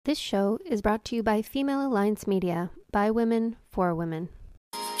This show is brought to you by Female Alliance Media, by women, for women.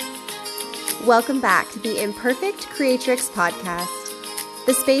 Welcome back to the Imperfect Creatrix podcast,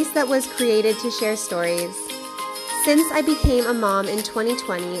 the space that was created to share stories. Since I became a mom in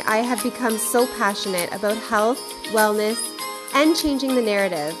 2020, I have become so passionate about health, wellness, and changing the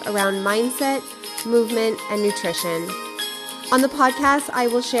narrative around mindset, movement, and nutrition. On the podcast, I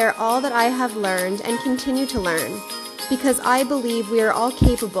will share all that I have learned and continue to learn, because I believe we are all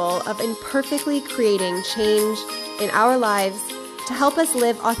capable of imperfectly creating change in our lives to help us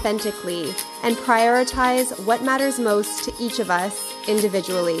live authentically and prioritize what matters most to each of us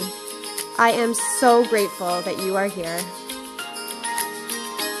individually. I am so grateful that you are here.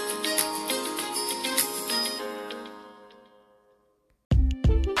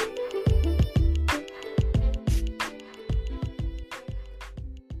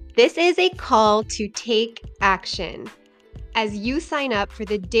 This is a call to take action as you sign up for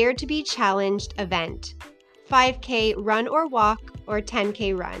the Dare to Be Challenged event, 5K run or walk or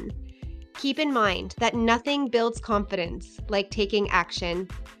 10K run. Keep in mind that nothing builds confidence like taking action.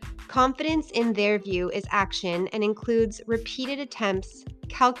 Confidence in their view is action and includes repeated attempts,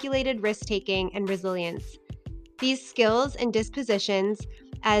 calculated risk-taking, and resilience. These skills and dispositions,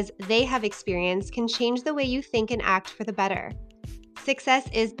 as they have experienced, can change the way you think and act for the better. Success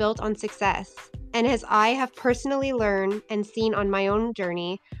is built on success, and as I have personally learned and seen on my own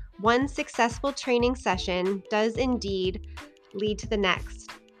journey, one successful training session does indeed lead to the next.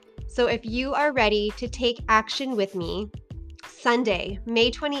 So if you are ready to take action with me, Sunday,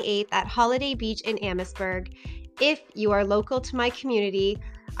 May 28th at Holiday Beach in Amherstburg, if you are local to my community,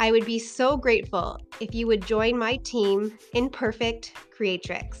 I would be so grateful if you would join my team, Imperfect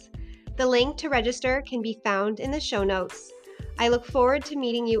Creatrix. The link to register can be found in the show notes. I look forward to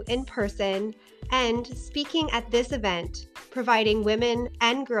meeting you in person and speaking at this event, providing women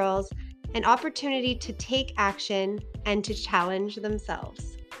and girls an opportunity to take action and to challenge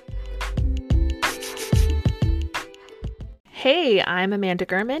themselves. Hey, I'm Amanda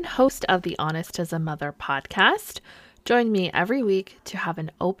Gurman, host of the Honest as a Mother podcast. Join me every week to have an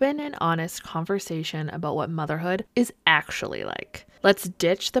open and honest conversation about what motherhood is actually like. Let's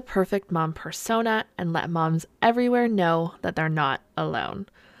ditch the perfect mom persona and let moms everywhere know that they're not alone.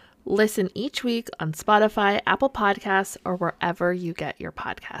 Listen each week on Spotify, Apple Podcasts, or wherever you get your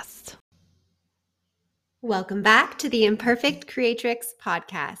podcasts. Welcome back to the Imperfect Creatrix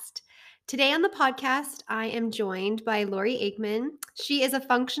podcast. Today on the podcast, I am joined by Lori Aikman. She is a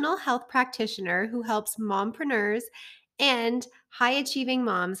functional health practitioner who helps mompreneurs and high-achieving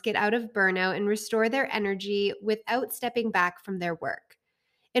moms get out of burnout and restore their energy without stepping back from their work.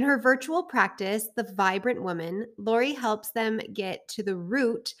 In her virtual practice, The Vibrant Woman, Lori helps them get to the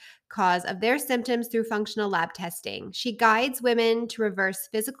root cause of their symptoms through functional lab testing. She guides women to reverse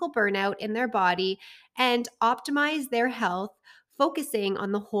physical burnout in their body and optimize their health, focusing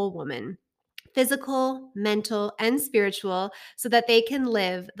on the whole woman, physical, mental, and spiritual, so that they can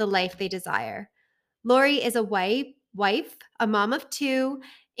live the life they desire. Lori is a wife, a mom of two,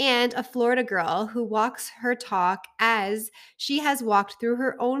 and a Florida girl who walks her talk as she has walked through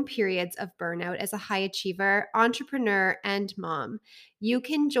her own periods of burnout as a high achiever, entrepreneur, and mom. You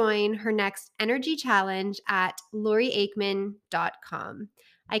can join her next energy challenge at loriaikman.com.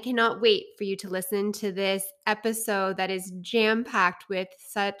 I cannot wait for you to listen to this episode that is jam-packed with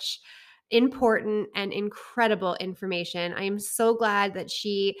such important and incredible information. I am so glad that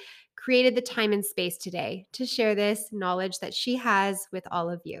she created the time and space today to share this knowledge that she has with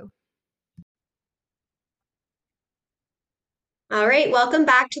all of you. All right, welcome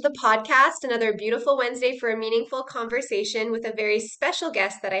back to the podcast. Another beautiful Wednesday for a meaningful conversation with a very special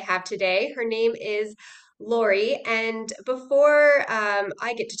guest that I have today. Her name is Lori. And before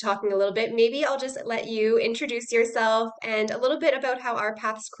I get to talking a little bit, maybe I'll just let you introduce yourself and a little bit about how our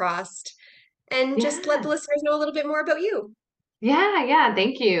paths crossed, and just let the listeners know a little bit more about you. Yeah,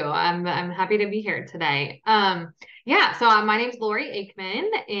 thank you. I'm happy to be here today. So my name's Lori Aikman,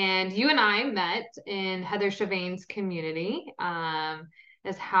 and you and I met in Heather Chavain's community.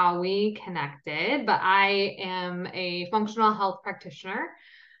 Is how we connected. But I am a functional health practitioner.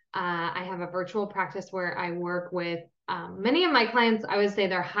 I have a virtual practice where I work with many of my clients. I would say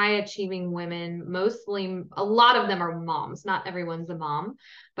they're high achieving women. Mostly, a lot of them are moms. Not everyone's a mom,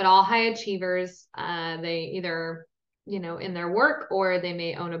 but all high achievers. They either in their work, or they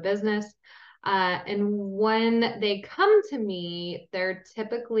may own a business. And when they come to me, they're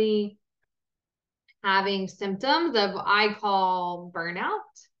typically having symptoms of, I call burnout,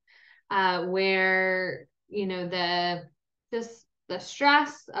 where, the the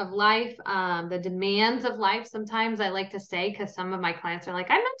stress of life, the demands of life. Sometimes I like to say, because some of my clients are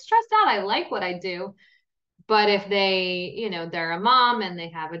like, I'm not stressed out. I like what I do. But if they, they're a mom and they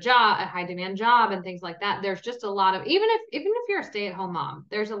have a job, a high demand job and things like that, there's just a lot of, even if you're a stay-at-home mom,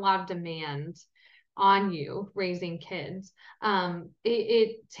 there's a lot of demand on you raising kids.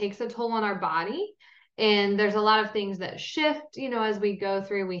 It takes a toll on our body. And there's a lot of things that shift, as we go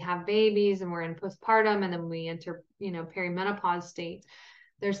through. We have babies and we're in postpartum, and then we enter, perimenopause state.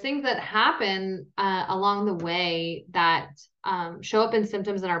 There's things that happen along the way that show up in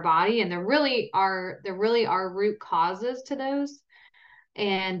symptoms in our body, and there really are root causes to those.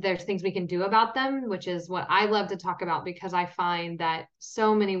 And there's things we can do about them, which is what I love to talk about, because I find that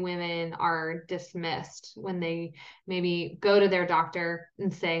so many women are dismissed when they maybe go to their doctor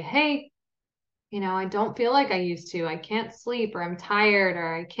and say, hey, I don't feel like I used to. I can't sleep, or I'm tired,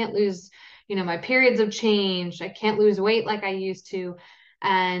 or I can't lose, my periods have changed. I can't lose weight like I used to.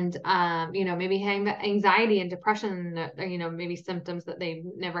 And, maybe anxiety and depression, maybe symptoms that they've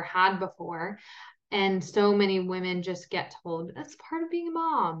never had before. And so many women just get told that's part of being a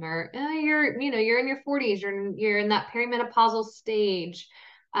mom, or you're in your 40s, you're in that perimenopausal stage.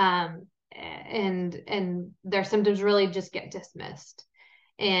 And their symptoms really just get dismissed.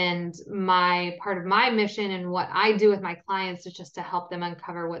 And my part of my mission and what I do with my clients is just to help them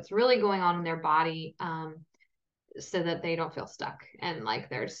uncover what's really going on in their body, so that they don't feel stuck and like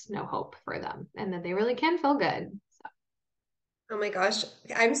there's no hope for them, and that they really can feel good. Oh my gosh.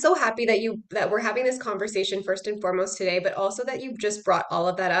 I'm so happy that we're having this conversation first and foremost today, but also that you just brought all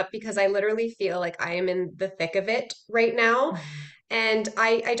of that up, because I literally feel like I am in the thick of it right now. Mhm. And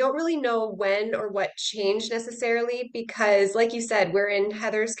I don't really know when or what changed necessarily, because like you said, we're in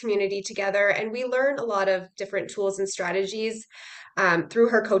Heather's community together and we learn a lot of different tools and strategies through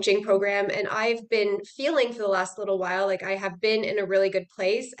her coaching program. And I've been feeling for the last little while like I have been in a really good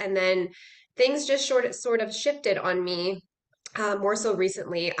place. And then things just sort of shifted on me more so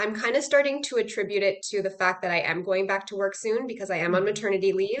recently. I'm kind of starting to attribute it to the fact that I am going back to work soon because I am on Mhm.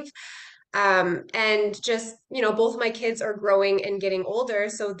 maternity leave. And just, both my kids are growing and getting older,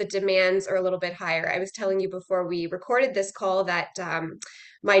 so the demands are a little bit higher. I was telling you before we recorded this call that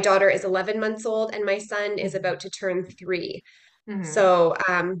my daughter is 11 months old and my son is Mhm. about to turn 3. Mhm. So,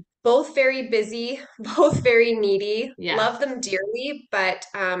 both very busy, both very needy, Yes. love them dearly, but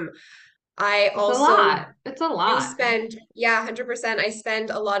I It's a also lot. It's a do lot. spend, yeah, 100%. I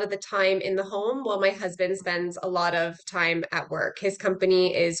spend a lot of the time in the home while my husband spends a lot of time at work. His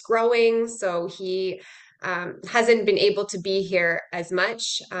company is growing, so he hasn't been able to be here as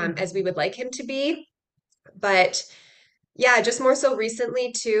much as we Mhm. would like him to be. But yeah, just more so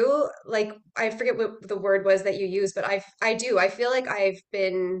recently too, like I forget what the word was that you used, but I feel like I've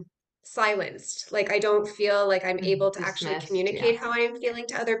been silenced. Like I don't feel like I'm able to actually Dismissed. Yeah. communicate how I'm feeling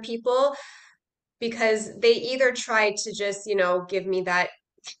to other people, because they either try to just, give me that,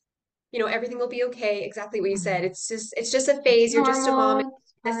 everything will be okay, exactly what you said. Mhm. It's just a It's phase, you're just a mom, normal.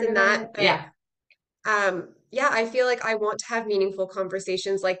 It's this part and of that. it. But Yeah. yeah, I feel like I want to have meaningful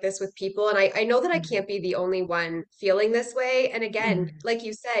conversations like this with people. And I know that I Mhm. can't be the only one feeling this way. And again, Mhm. like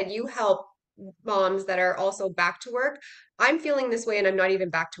you said, you help moms that are also back to work. I'm feeling this way and I'm not even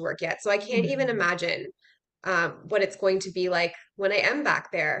back to work yet. So I can't even Mhm. imagine what it's going to be like when I am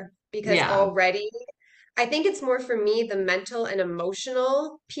back there, because Yeah. already I think it's more for me the mental and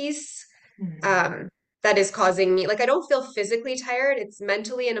emotional piece Mhm. um, that is causing me, like, I don't feel physically tired. It's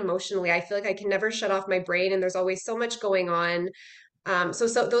mentally and emotionally. I feel like I can never shut off my brain and there's always so much going on. So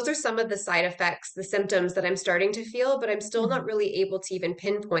those are some of the side effects, the symptoms that I'm starting to feel, but I'm still not Mhm. really able to even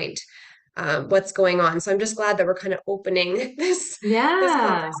pinpoint what's going on. So I'm just glad that we're kind of opening this Yeah.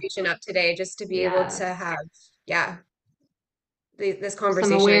 conversation up today, just to be able to Yes. have, yeah, this Some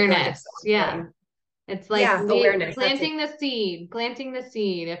conversation. I feel like it's awareness. so Yeah. important. It's like Yeah, awareness. That's it. planting the seed, planting the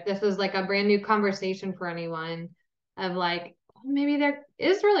seed. If this is like a brand new conversation for anyone, of like, maybe there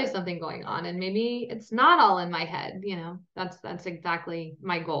is really something going on, and maybe it's not all in my head, that's exactly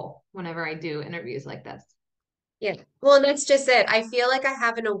my goal whenever I do interviews like this. Yeah. Well, and that's just it. I feel like I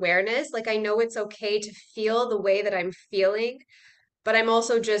have an awareness. Like I know it's okay to feel the way that I'm feeling, but I'm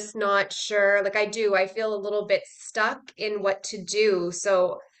also just not sure. Like I do, I feel a little bit stuck in what to do.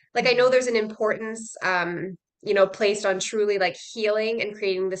 So, like I know Mhm. there's an importance placed on truly like healing and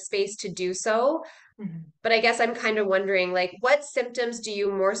creating the space to do so. Mhm. But I guess I'm kind of wondering like what symptoms do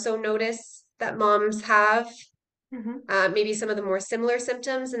you more so notice that moms have? Mhm. Maybe some of the more similar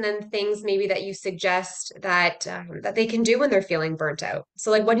symptoms, and then things maybe that you suggest that they can do when they're feeling burnt out.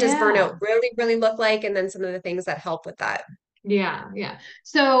 So, like, what does Yeah. burnout really, really look like, and then some of the things that help with that. Yeah, yeah.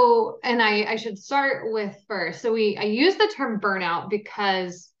 So, and I should start with first. So I use the term burnout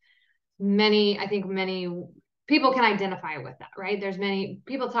because I think many people can identify with that, right? There's many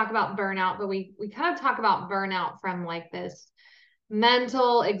people talk about burnout, but we kind of talk about burnout from like this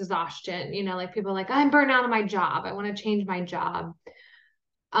mental exhaustion, like people are like, I'm burnt out on my job. I want to change my job.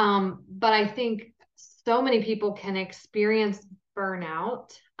 But I think so many people can experience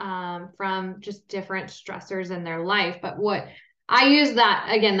burnout from just different stressors in their life. But what I use that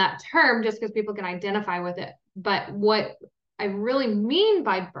again, that term, just because people can identify with it. But what I really mean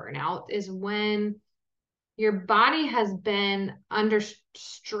by burnout is when your body has been under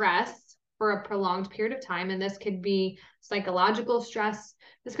stress for a prolonged period of time. And this could be psychological stress.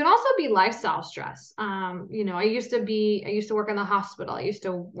 This could also be lifestyle stress. I used to work in the hospital. I used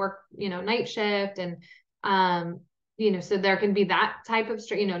to work, night shift and, so there can be that type of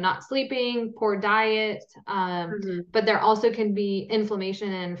stress, not sleeping, poor diet. But there also can be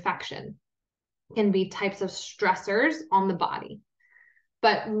inflammation and infection can be types of stressors on the body.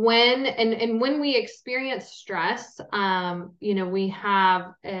 But when we experience stress, we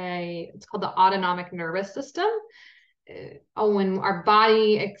have it's called the autonomic nervous system. When our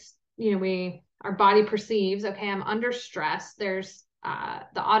body, our body perceives, okay, I'm under stress. There's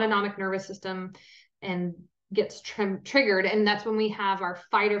the autonomic nervous system and gets triggered, and that's when we have our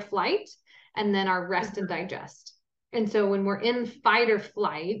fight or flight, and then our rest and digest. And so when we're in fight or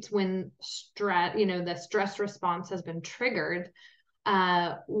flight, when stress, the stress response has been triggered,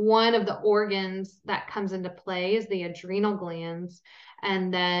 one of the organs that comes into play is the adrenal glands.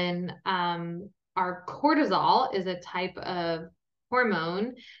 And then our cortisol is a type of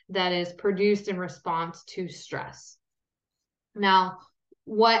hormone that is produced in response to stress. Now,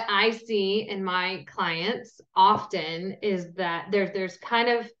 what I see in my clients often is that there's kind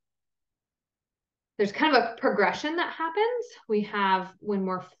of a progression that happens. We have, when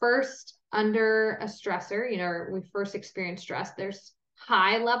we're first under a stressor, we first experience stress, there's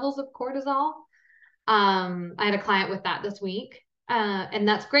high levels of cortisol. I had a client with that this week. And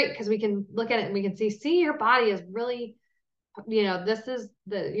that's great because we can look at it and we can see your body is really,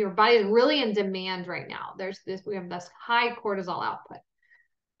 your body is really in demand right now. We have this high cortisol output.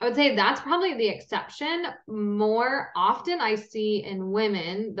 I would say that's probably the exception. More often I see in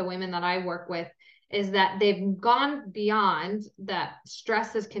women, the women that I work with, is that they've gone beyond that.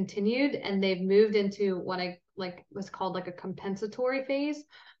 Stress has continued and they've moved into what I like was called like a compensatory phase,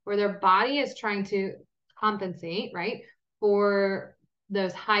 where their body is trying to compensate, right, for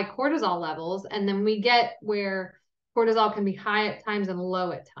those high cortisol levels. And then we get where cortisol can be high at times and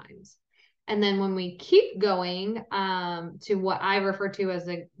low at times. And then when we keep going to what I refer to as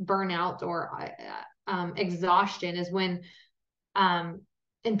a burnout or exhaustion is when, and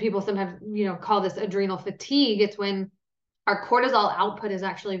people sometimes, call this adrenal fatigue. It's when our cortisol output is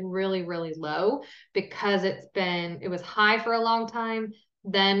actually really, really low because it was high for a long time.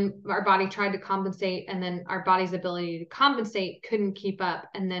 Then our body tried to compensate, and then our body's ability to compensate couldn't keep up.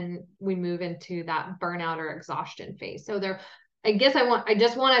 And then we move into that burnout or exhaustion phase. So I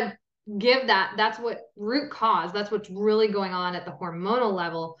just want to give that's what root cause, that's what's really going on at the hormonal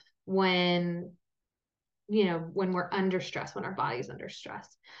level when we're under stress, when our body's under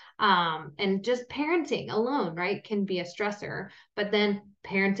stress. And just parenting alone, right, can be a stressor, but then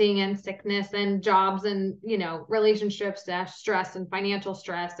parenting and sickness and jobs and, relationships, stress and financial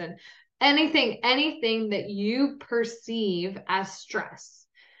stress and anything that you perceive as stress,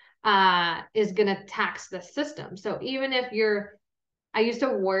 is going to tax the system. So even if I used to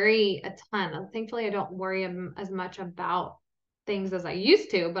worry a ton. Thankfully, I don't worry as much about things as I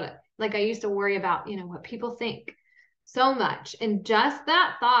used to, but like I used to worry about, what people think so much. And just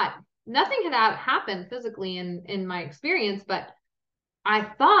that thought, nothing had happened physically in my experience, but I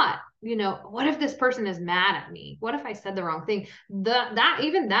thought, what if this person is mad at me? What if I said the wrong thing?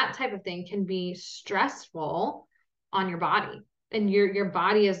 Even that type of thing can be stressful on your body. And your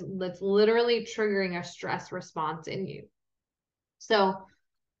body it's literally triggering a stress response in you. So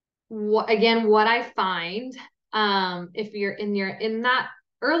what I find, if you're in that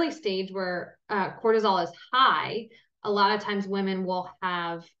early stage where cortisol is high, a lot of times women will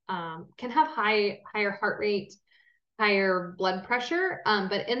can have higher heart rate, higher blood pressure.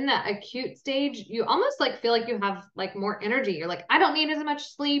 But in the acute stage, you almost feel like you have more energy. You're like, I don't need as much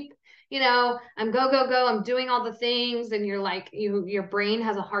sleep. I'm go, go, go. I'm doing all the things. And you're like, your brain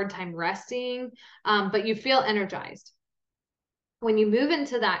has a hard time resting, but you feel energized. When you move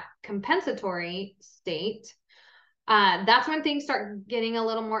into that compensatory state, that's when things start getting a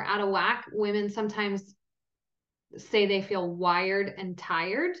little more out of whack. Women sometimes say they feel wired and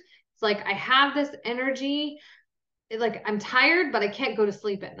tired. It's like, I have this energy like I'm tired, but I can't go to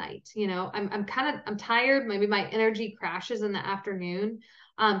sleep at night. I'm tired. Maybe my energy crashes in the afternoon.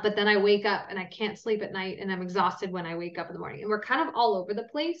 But then I wake up and I can't sleep at night and I'm exhausted when I wake up in the morning. And we're kind of all over the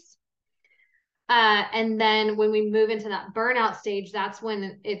place. And then when we move into that burnout stage, that's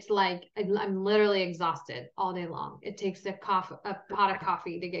when it's like I'm literally exhausted all day long. It takes a pot of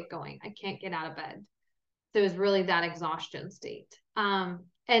coffee to get going. I can't get out of bed. So it's really that exhaustion state. And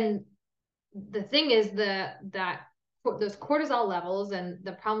the thing is that those cortisol levels and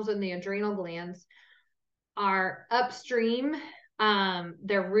the problems in the adrenal glands are upstream,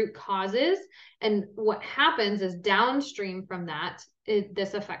 their root causes. And what happens is downstream from that,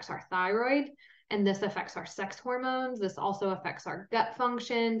 this affects our thyroid and this affects our sex hormones. This also affects our gut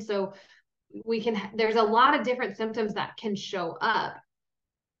function. So there's a lot of different symptoms that can show up.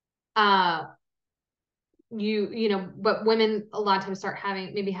 But women a lot of times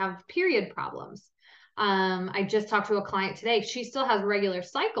maybe have period problems. I just talked to a client today. She still has regular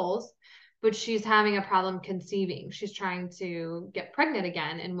cycles, but she's having a problem conceiving. She's trying to get pregnant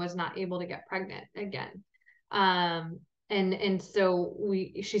again and was not able to get pregnant again. And so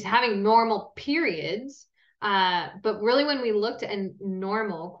she's having normal periods. But really when we looked at and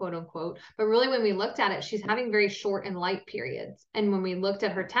normal, quote unquote, but really when we looked at it, she's having very short and light periods. And when we looked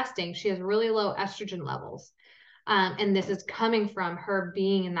at her testing, she has really low estrogen levels. And this is coming from her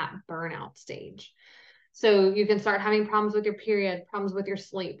being in that burnout stage. So you can start having problems with your period, problems with your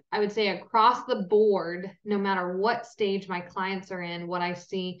sleep. I would say across the board, no matter what stage my clients are in, what I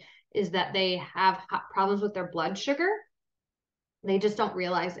see is that they have problems with their blood sugar. They just don't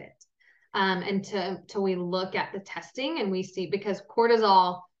realize it. Until we look at the testing and we see, because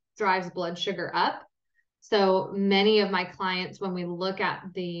cortisol drives blood sugar up. So many of my clients, when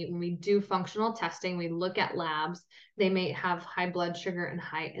we do functional testing, we look at labs, they may have high blood sugar and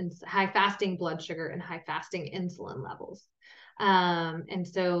high fasting blood sugar and high fasting insulin levels. And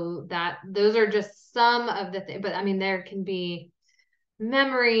so those are just some of the things, but I mean, there can be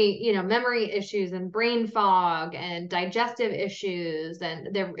memory issues and brain fog and digestive issues.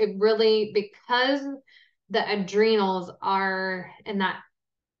 And it really, because the adrenals are in that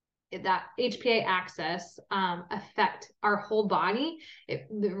HPA axis affect our whole body, it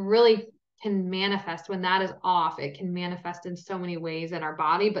really can manifest when that is off. It can manifest in so many ways in our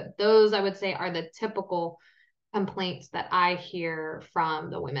body, but those I would say are the typical complaints that I hear from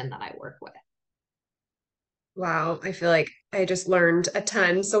the women that I work with. Wow, I feel like I just learned a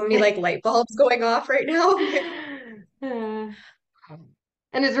ton. So many like light bulbs going off right now.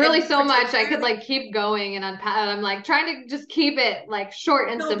 And it's really And so much. I could particularly, like keep going and unpack. I'm like trying to just keep it like short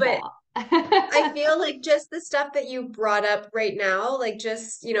and no, but simple. I feel like just the stuff that you brought up right now, like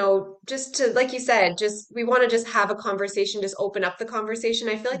just, just to, like you said, just we want to just have a conversation, just open up the conversation.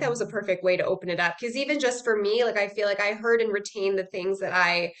 I feel like that was a perfect way to open it up. Because even just for me, like I feel like I heard and retained the things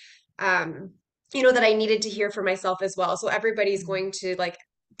that um, that I needed to hear for myself as well. So everybody's going to like,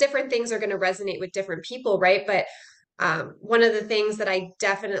 different things are going to resonate with different people, right? But one of the things that I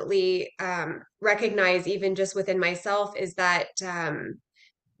definitely recognize, even just within myself, is that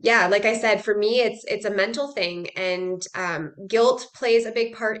yeah, like I said, for me, it's a mental thing, and guilt plays a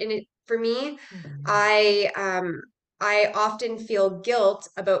big part in it for me. Mhm. I often feel guilt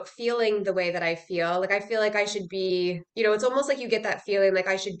about feeling the way that I feel. Like I feel like I should be, it's almost like you get that feeling like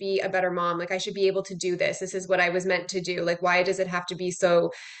I should be a better mom, like I should be able to do this. This is what I was meant to do. Like why does it have to be so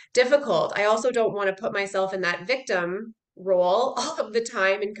difficult? I also don't want to put myself in that victim role all of the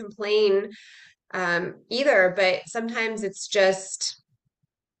time and complain either. But sometimes it's just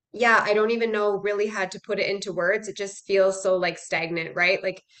yeah, I don't even know really how to put it into words. It just feels so like stagnant, right?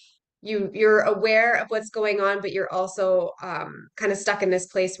 Like you're aware of what's going on, but you're also kind of stuck in this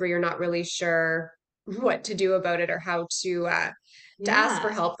place where you're not really sure what to do about it or how to ask for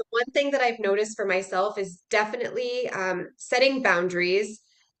Yeah. help. The one thing that I've noticed for myself is definitely setting boundaries,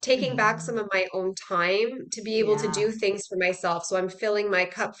 taking back some Mhm. of my own time to be able to Yeah. do things for myself. So I'm filling my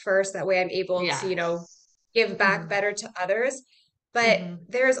cup first. That way I'm able to, Yes. give back Mhm. better to others. But Mhm.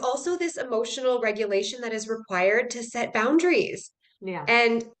 there's also this emotional regulation that is required to set boundaries. Yeah.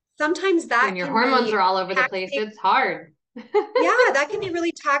 And sometimes When that your can hormones be are all over the place, taxing. it's hard. Yeah, that can be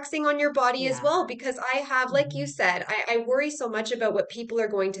really taxing on your body as Yeah. well, because I have, like you Mhm. said, I worry so much about what people are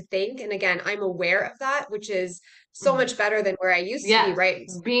going to think. And again, I'm aware of that, which is so Mhm. much better than where I used to be, Yes. right?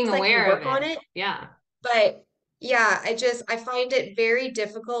 Being Yes, I can aware of work on it. it, Yeah. but yeah, I find it very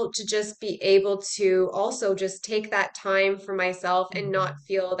difficult to just be able to also just take that time for myself and not Mhm.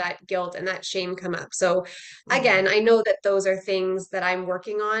 feel that guilt and that shame come up. So again, Mhm. I know that those are things that I'm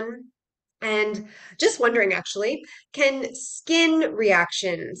working on. And just wondering actually, can skin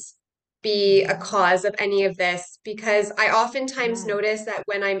reactions be a cause of any of this, because I oftentimes Yeah. notice that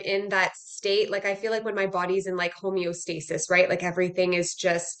when I'm in that state, like I feel like when my body's in like homeostasis, right? Like everything is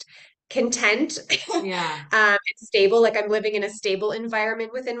just content, Yeah. it's stable, like I'm living in a stable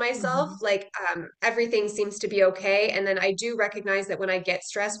environment within myself, Hmm. like everything seems to be okay. And then I do recognize that when I get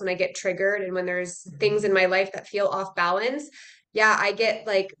stressed, when I get triggered, and when there's things in Hmm. my life that feel off balance, yeah, I get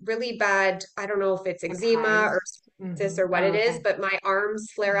like really bad, I don't know if it's Like eczema or hives. psoriasis Hmm. or what Oh, it is, okay. but my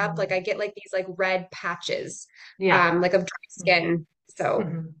arms flare up. Like Hmm. I get like these like red patches, Yeah. like of dry skin. So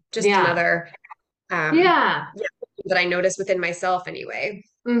Hmm. just Yeah. another, Yeah. yeah, that I notice within myself anyway.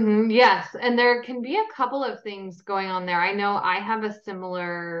 Yes, and there can be a couple of things going on there. I know I have a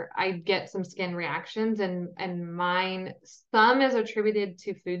similar, I get some skin reactions and mine, some is attributed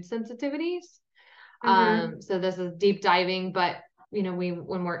to food sensitivities. Mm-hmm. So this is deep diving, but we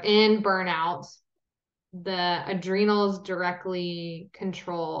when we're in burnout, the adrenals directly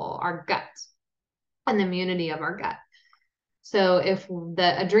control our gut and the immunity of our gut. So if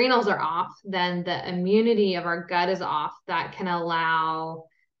the adrenals are off, then the immunity of our gut is off. That can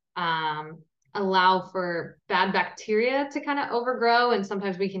um, allow for bad bacteria to kind of overgrow, and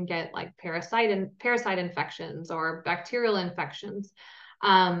sometimes we can get like parasite infections or bacterial infections,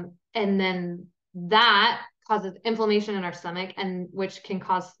 and then that causes inflammation in our stomach, and which can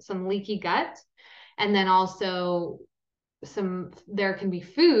cause some leaky gut, and then also there can be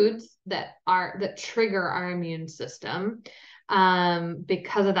foods that trigger our immune system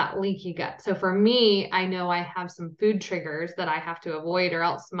because of that leaky gut. So for me, I know I have some food triggers that I have to avoid, or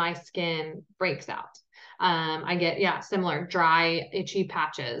else my skin breaks out. I get, yeah, similar dry, itchy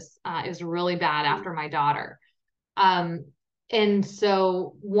patches. It was really bad after my daughter. Um, and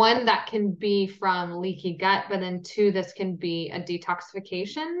so one, that can be from leaky gut, but then two, this can be a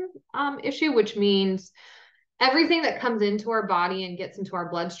detoxification issue, which means everything that comes into our body and gets into our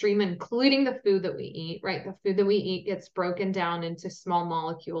bloodstream, including the food that we eat, right? The food that we eat gets broken down into small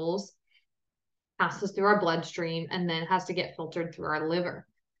molecules, passes through our bloodstream, and then has to get filtered through our liver.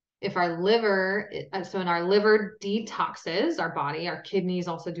 If our liver, so when our liver detoxes our body, our kidneys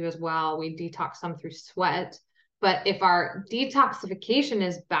also do as well. We detox some through sweat. But if our detoxification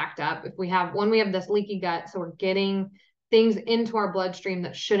is backed up, if we have, when we have this leaky gut, so we're getting things into our bloodstream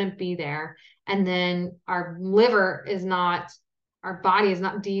that shouldn't be there, and then our liver is not, our body is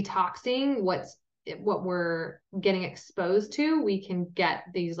not detoxing what we're getting exposed to, we can get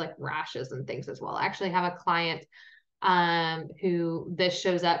these like rashes and things as well. I actually have a client who this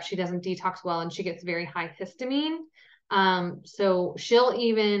shows up. She doesn't detox well and she gets very high histamine. So she'll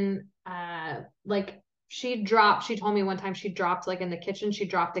even like she told me one time she dropped, like in the kitchen, she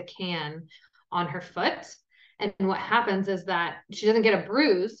dropped a can on her foot. And what happens is that she doesn't get a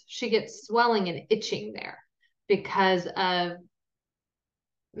bruise, she gets swelling and itching there because of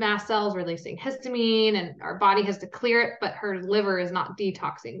mast cells releasing histamine, and our body has to clear it, but her liver is not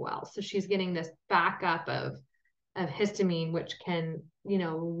detoxing well. So she's getting this backup of histamine, which can,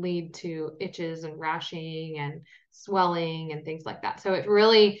 lead to itches and rashing and swelling and things like that. So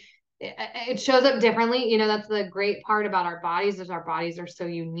it shows up differently. That's the great part about our bodies, is our bodies are so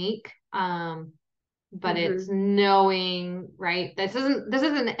unique. But it's Mm-hmm. knowing, right? This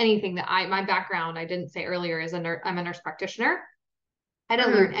isn't anything that my background, I didn't say earlier, is I'm a nurse practitioner.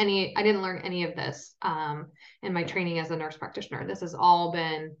 Mm-hmm. I didn't learn any of this in my training as a nurse practitioner. This has all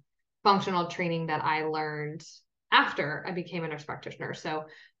been functional training that I learned after I became a nurse practitioner. So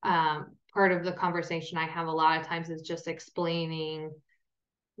part of the conversation I have a lot of times is just explaining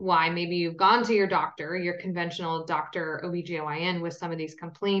why maybe you've gone to your doctor, your conventional doctor, OBGYN, with some of these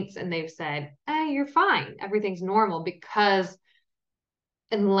complaints, and they've said, you're fine, everything's normal, because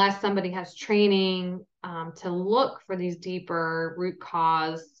unless somebody has training to look for these deeper root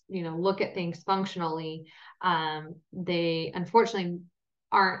cause, look at things functionally, they unfortunately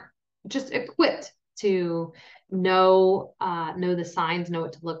aren't just equipped to know the signs, know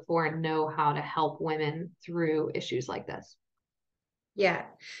what to look for, and know how to help women through issues like this. Yeah.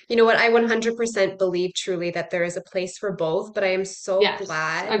 You know what? I 100% believe truly that there is a place for both, but I am so Yes,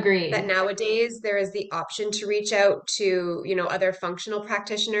 glad that agreed. nowadays there is the option to reach out to, other functional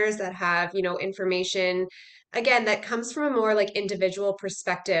practitioners that have, information, again, that comes from a more like individual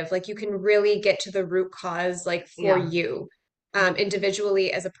perspective. Like you can really get to the root cause, like for Yeah. you,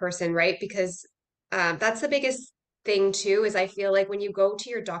 individually as a person, right? Because that's the biggest thing too, is I feel like when you go to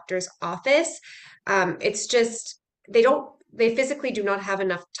your doctor's office, it's just, they physically do not have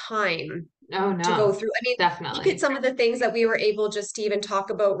enough time Oh to go no, through. I mean, look at definitely. some of the things that we were able just to even talk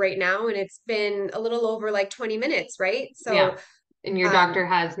about right now, and it's been a little over like 20 minutes, right? Yeah. So, And your um, doctor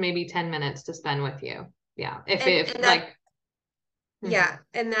has maybe 10 minutes to spend with you. Yeah. If and if that like Yeah,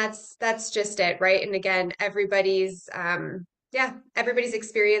 and that's just it, right? And again, everybody's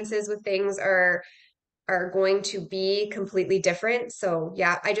experiences with things are going to be completely different. So,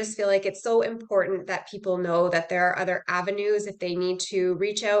 yeah, I just feel like it's so important that people know that there are other avenues if they need to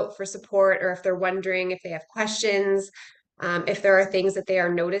reach out for support or if they're wondering, if they have questions, if there are things that they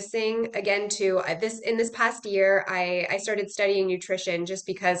are noticing. Again, too, in this past year, I started studying nutrition just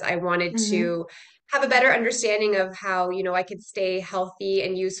because I wanted Mm-hmm. to have a better understanding of how, I could stay healthy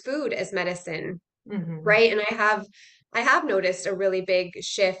and use food as medicine, Mm-hmm. right? And I have noticed a really big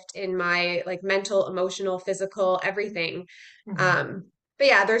shift in my like mental, emotional, physical, everything. Mm-hmm. Um, but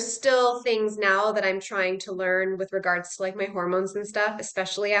yeah, there's still things now that I'm trying to learn with regards to like my hormones and stuff,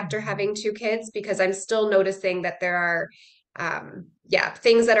 especially after Mm-hmm. having two kids, because I'm still noticing that there are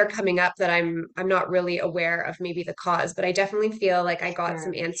things that are coming up that I'm not really aware of maybe the cause, but I definitely feel like I got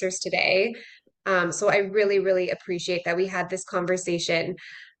some Sure. answers today. So I really, really appreciate that we had this conversation.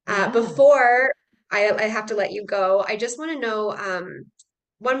 Yeah. Before I have to let you go, I just want to know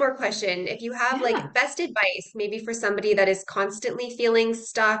one more question. If you have like Yeah. best advice, maybe for somebody that is constantly feeling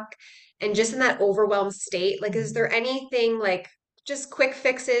stuck and just in that overwhelmed state, like is Mhm. there anything like just quick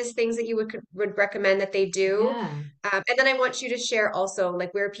fixes, things that you would recommend that they do? Yeah. And then I want you to share also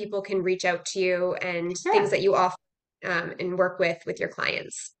like where people can reach out to you and things Sure. that you offer and work with your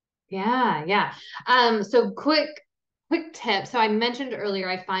clients. Yeah, yeah. So quick tip. So I mentioned earlier,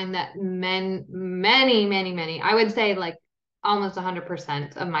 I find that many, I would say like almost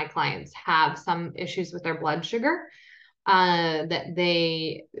 100% of my clients have some issues with their blood sugar, that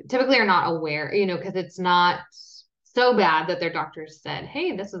they typically are not aware, because it's not so bad that their doctors said,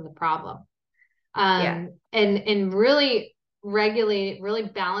 hey, this is a problem. Yeah. And really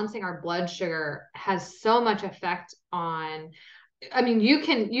balancing our blood sugar has so much effect on, I mean,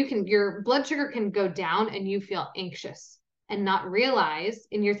 your blood sugar can go down and you feel anxious and not realize,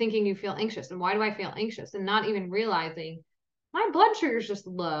 and you're thinking you feel anxious. And why do I feel anxious? And not even realizing my blood sugar is just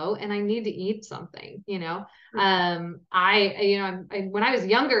low and I need to eat something. When I was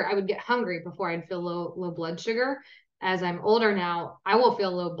younger, I would get hungry before I'd feel low blood sugar. As I'm older now, I will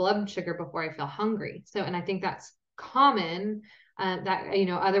feel low blood sugar before I feel hungry. So, and I think that's common, that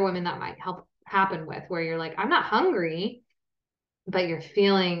other women that might help happen with, where you're like, I'm not hungry, but you're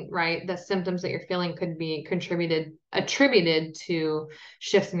feeling right. The symptoms that you're feeling could be attributed to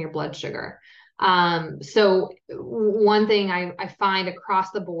shifts in your blood sugar. So one thing I find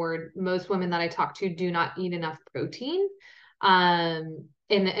across the board, most women that I talk to do not eat enough protein. And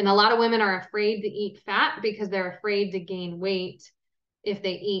a lot of women are afraid to eat fat because they're afraid to gain weight if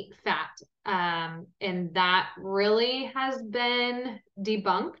they eat fat. And that really has been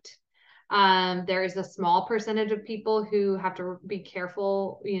debunked. There is a small percentage of people who have to be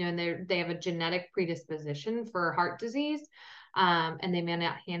careful, and they have a genetic predisposition for heart disease, and they may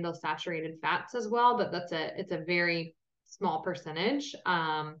not handle saturated fats as well, but it's a very small percentage.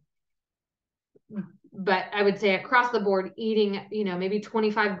 But I would say across the board, eating, maybe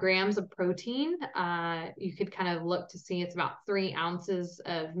 25 grams of protein, you could kind of look to see it's about 3 ounces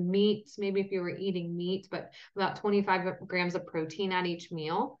of meat, maybe if you were eating meat, but about 25 grams of protein at each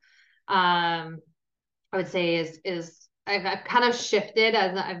meal. I would say is I've kind of shifted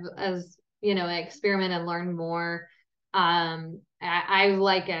I experiment and learn more. I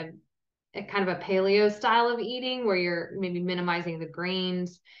like a kind of a paleo style of eating where you're maybe minimizing the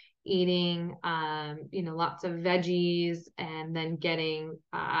grains, eating lots of veggies, and then getting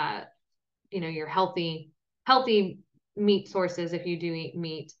your healthy meat sources if you do eat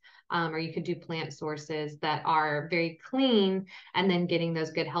meat. Or you could do plant sources that are very clean, and then getting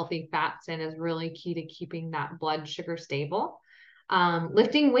those good healthy fats in is really key to keeping that blood sugar stable.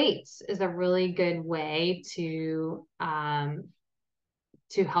 Lifting weights is a really good way to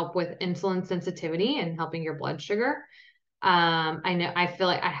help with insulin sensitivity and helping your blood sugar. I feel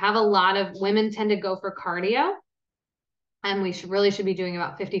like I have a lot of women tend to go for cardio, and we should be doing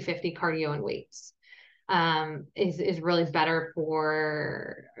about 50-50 cardio and weights. Is really better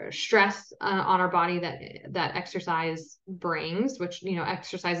for stress on our body that exercise brings, which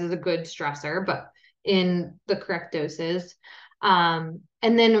exercise is a good stressor, but in the correct doses. And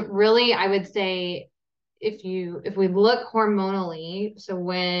then really, I would say if we look hormonally, so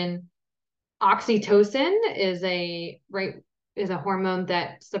when oxytocin is a hormone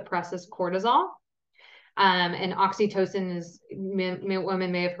that suppresses cortisol. And oxytocin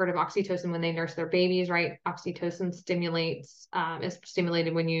women may have heard of oxytocin when they nurse their babies, right? Oxytocin is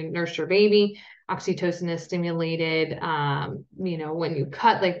stimulated when you nurse your baby. Oxytocin is stimulated, when you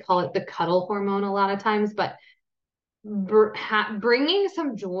cut, they call it the cuddle hormone a lot of times, but bringing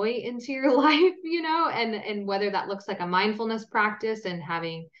some joy into your life, and whether that looks like a mindfulness practice and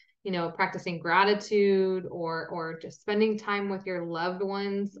having, practicing gratitude or just spending time with your loved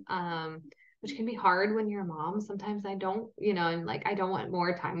ones, which can be hard when you're a mom. Sometimes I don't, and like I don't want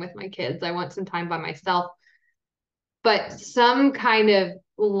more time with my kids. I want some time by myself, but some kind of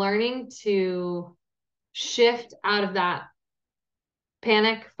learning to shift out of that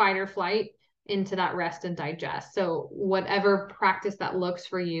panic, fight, or flight into that rest and digest. So, whatever practice that looks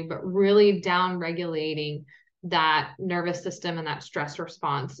for you, but really down regulating that nervous system and that stress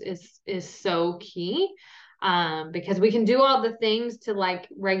response is so key. Because we can do all the things to like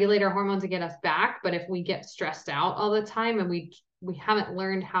regulate our hormones and get us back, but if we get stressed out all the time and we haven't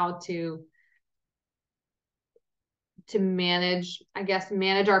learned how to manage, I guess,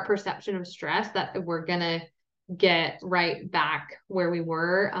 manage our perception of stress, that we're gonna get right back where we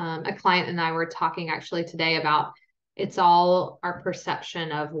were. A client and I were talking actually today about it's all our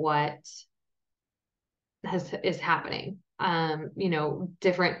perception of what is happening.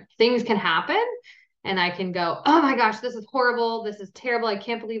 Different things can happen, and I can go, oh my gosh, this is horrible, this is terrible, I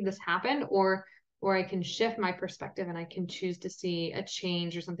can't believe this happened, or I can shift my perspective and I can choose to see a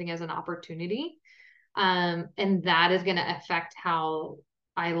change or something as an opportunity. And that is going to affect how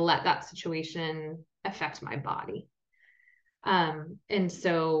I let that situation affect my body. And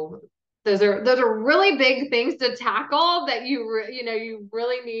so those are really big things to tackle that you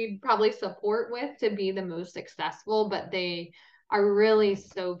really need probably support with to be the most successful, but they are really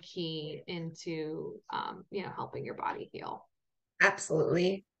so key into helping your body heal.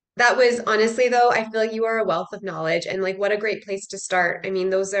 Absolutely. That was honestly, though, I feel like you are a wealth of knowledge and like what a great place to start. I mean,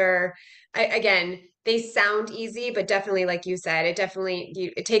 those are, again, they sound easy, but definitely, like you said,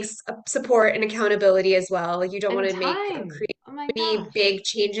 it takes support and accountability as well. Like you don't want And to make or time. create Oh my many gosh. big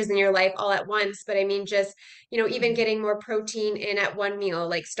changes in your life all at once. But I mean, just, even getting more protein in at one meal,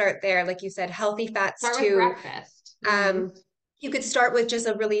 like start there. Like you said, healthy fats Start with too. breakfast. Um, you could start with just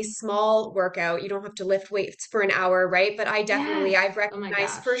a really small workout. You don't have to lift weights for an hour, right? But I've Yes. Oh my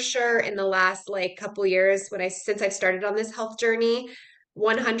recognized for gosh. sure in the last like couple years since I've started on this health journey,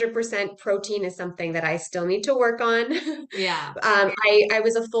 100% protein is something that I still need to work on. Yeah. I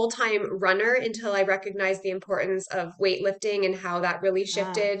was a full-time runner until I recognized the importance of weightlifting and how that really Ah.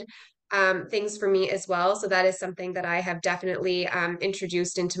 shifted things for me as well. So that is something that I have definitely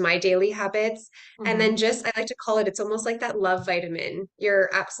introduced into my daily habits. And then Mm-hmm. just, I like to call it, it's almost like that love vitamin. You're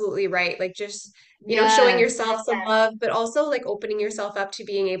absolutely right. Like just, showing Yes. yourself some love, but also like opening yourself up to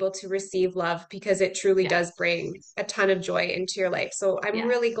being able to receive love because it truly does Yes. bring a ton of joy into your life. So I'm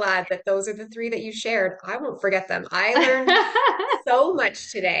really Yes. glad that those are the three that you shared. I won't forget them. I learned so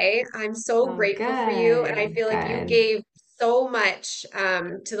much today. I'm so Oh, grateful for you. And I good. feel like you Good. gave so much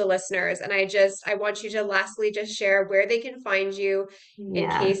to the listeners. And I want you to lastly just share where they can find you in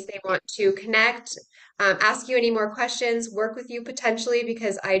Yeah. case they want to connect, ask you any more questions, work with you potentially,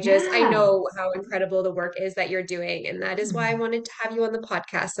 because I Yeah. know how incredible the work is that you're doing. And that is why I wanted to have you on the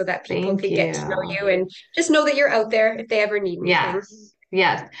podcast so that people Thank could get to know you. you and just know that you're out there if they ever need anything. Yes.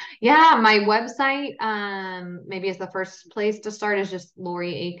 Yes. Yeah. My website, maybe is the first place to start is just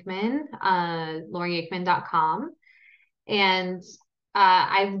Lori Aikman, loriaikman.com. And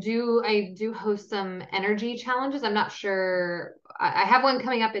I do host some energy challenges. I'm not sure. I have one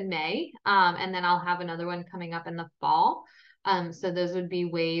coming up in May, and then I'll have another one coming up in the fall. So those would be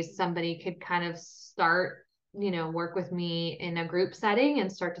ways somebody could kind of start, work with me in a group setting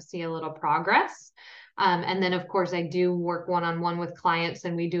and start to see a little progress. And then, of course, I do work one-on-one with clients,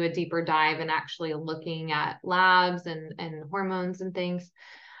 and we do a deeper dive and actually looking at labs and hormones and things.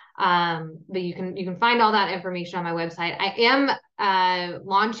 But you can find all that information on my website. I am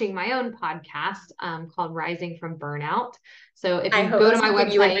launching my own podcast called Rising from Burnout. So if I you hope I go to was my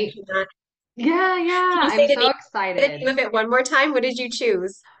hoping you would website, mention that. yeah, yeah, Can you I'm so say the excited. name of it one more time? What did you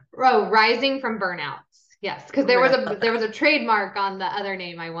choose? Oh, Rising from Burnouts. Yes, because Oh my God, love there that. was a trademark on the other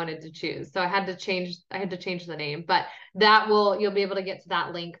name I wanted to choose. So I had to change the name, but you'll be able to get to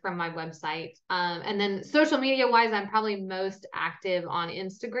that link from my website. And then social media wise, I'm probably most active on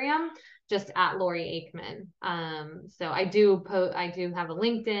Instagram, just at Lori Aikman. So I do have a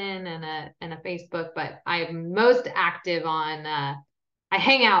LinkedIn and a Facebook, but I'm most active on I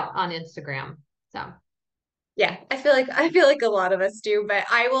hang out on Instagram. So Yeah, I feel like a lot of us do, but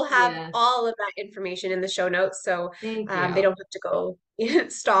I will have yeah. all of that information in the show notes so Thank they you. don't have to go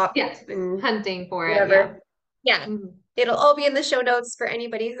stop Yes, and hunting for it. Yeah. whatever. Yeah. Mhm. It'll all be in the show notes for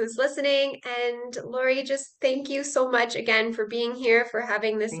anybody who's listening. And Lori, just thank you so much again for being here, for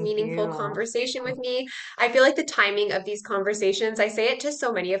having this Thank meaningful you. conversation with me. I feel like the timing of these conversations, I say it to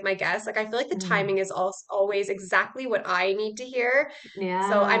so many of my guests, like I feel like the Mm. timing is always exactly what I need to hear.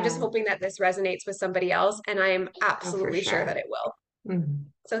 So I'm just Yeah. hoping that this resonates with somebody else, and I am Oh, for absolutely sure that sure. it will. Mhm.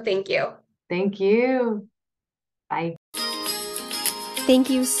 So thank you. Thank you. Bye.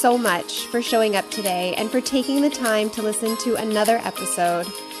 Thank you so much for showing up today and for taking the time to listen to another episode.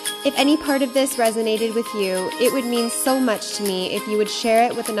 If any part of this resonated with you, it would mean so much to me if you would share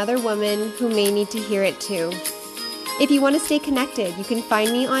it with another woman who may need to hear it too. If you want to stay connected, you can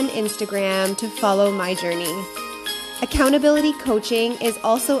find me on Instagram to follow my journey. Accountability coaching is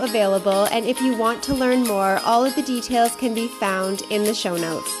also available, and if you want to learn more, all of the details can be found in the show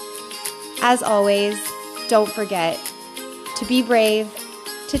notes. As always, don't forget to be brave,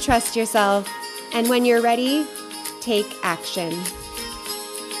 to trust yourself, and when you're ready, take action.